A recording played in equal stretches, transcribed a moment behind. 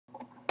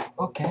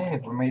Okay,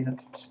 we made it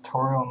to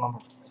tutorial number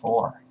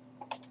 4.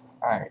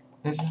 Alright,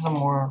 this is a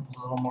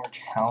little more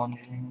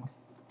challenging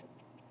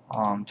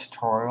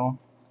tutorial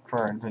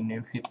for the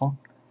new people.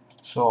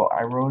 So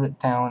I wrote it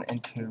down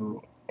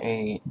into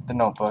the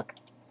notebook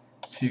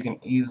so you can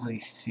easily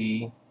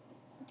see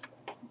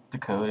the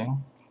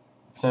coding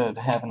instead of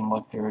having to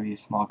look through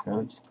these small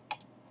codes.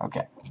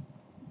 Okay,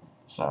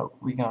 so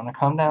we're gonna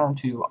come down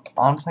to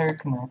onPlayer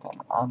Connect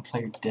and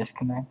onPlayer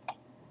Disconnect.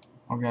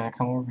 We're gonna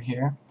come over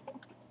here.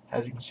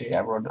 As you can see,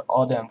 I wrote it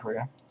all down for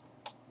you.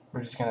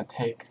 We're just gonna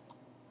take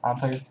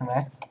onPlayer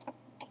Connect.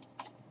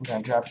 We're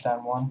gonna drop it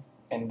down one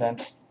and then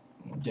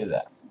do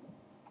that.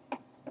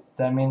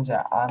 That means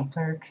that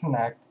onPlayer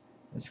Connect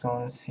is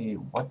going to see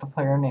what the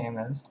player name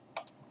is.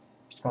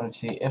 It's going to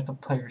see if the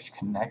player is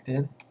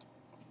connected.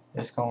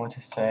 It's going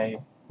to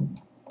say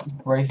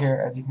right here,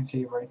 as you can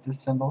see, right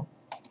this symbol.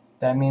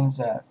 That means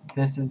that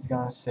this is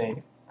going to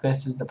say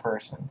this is the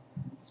person.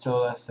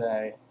 So let's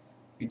say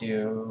we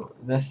do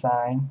this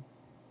sign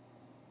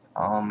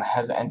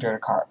has entered a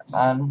car.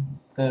 On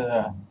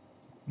the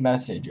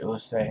message, it will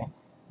say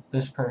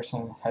this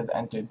person has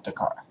entered the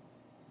car.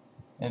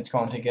 And it's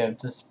going to give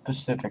the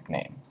specific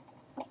name.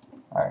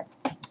 Alright,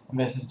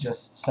 this is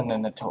just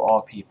sending it to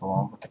all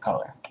people with the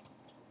color.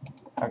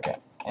 Okay,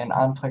 and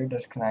onPlayer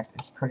Disconnect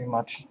is pretty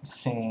much the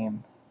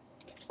same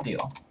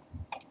deal.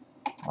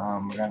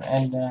 We're going to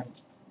end it,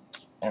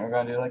 and we're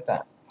going to do it like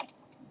that.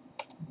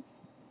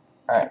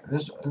 Alright,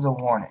 this is a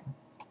warning.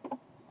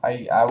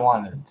 I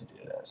wanted to do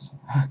this.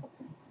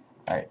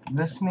 Alright,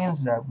 this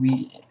means that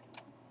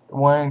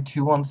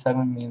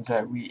 19217 means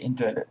that we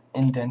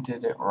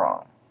indented it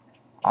wrong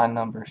on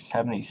number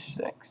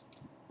 76,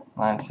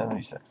 line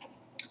 76.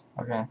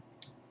 Okay,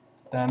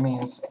 that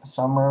means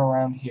somewhere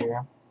around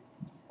here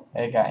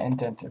it got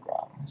indented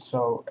wrong.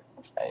 So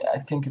I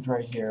think it's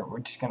right here. We're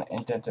just gonna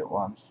indent it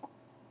once,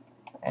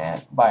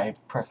 and by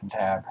pressing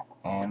tab,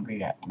 and we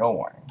got no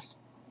warnings.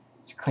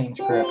 It's a clean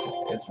script.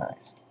 It's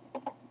nice.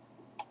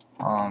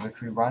 If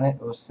we run it,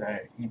 it'll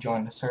say you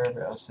joined the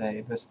server. It'll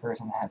say this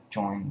person has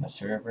joined the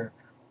server.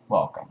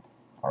 Welcome,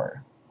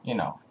 or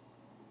it'll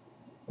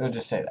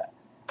just say that.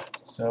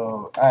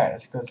 So alright,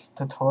 let's go to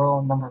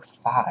tutorial number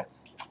 5.